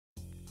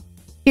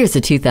Here's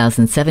a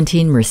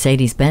 2017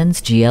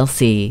 Mercedes-Benz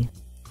GLC.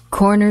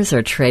 Corners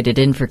are traded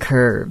in for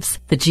curves.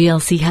 The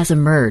GLC has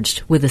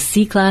emerged with a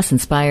C-Class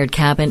inspired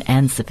cabin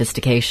and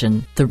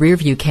sophistication. The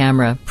rearview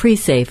camera,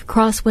 pre-safe,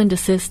 crosswind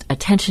assist,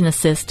 attention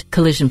assist,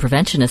 collision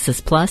prevention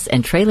assist plus,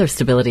 and trailer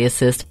stability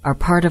assist are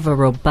part of a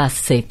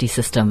robust safety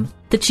system.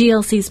 The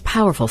GLC's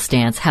powerful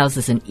stance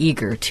houses an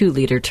eager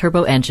 2-liter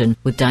turbo engine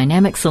with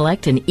dynamic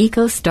select and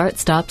eco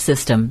start-stop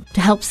system to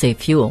help save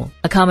fuel.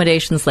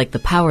 Accommodations like the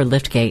power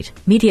liftgate,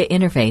 media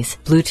interface,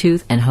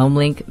 Bluetooth, and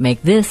HomeLink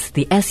make this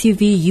the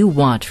SUV you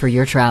want for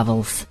your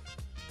travels.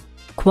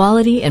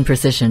 Quality and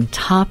precision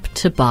top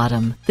to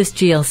bottom. This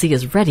GLC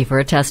is ready for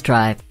a test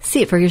drive.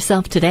 See it for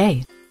yourself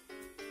today.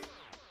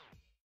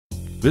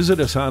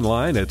 Visit us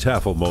online at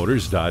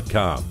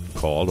tafelmotors.com.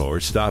 Call or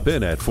stop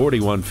in at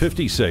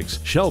 4156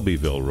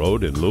 Shelbyville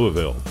Road in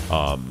Louisville.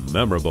 A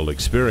memorable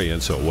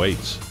experience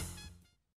awaits.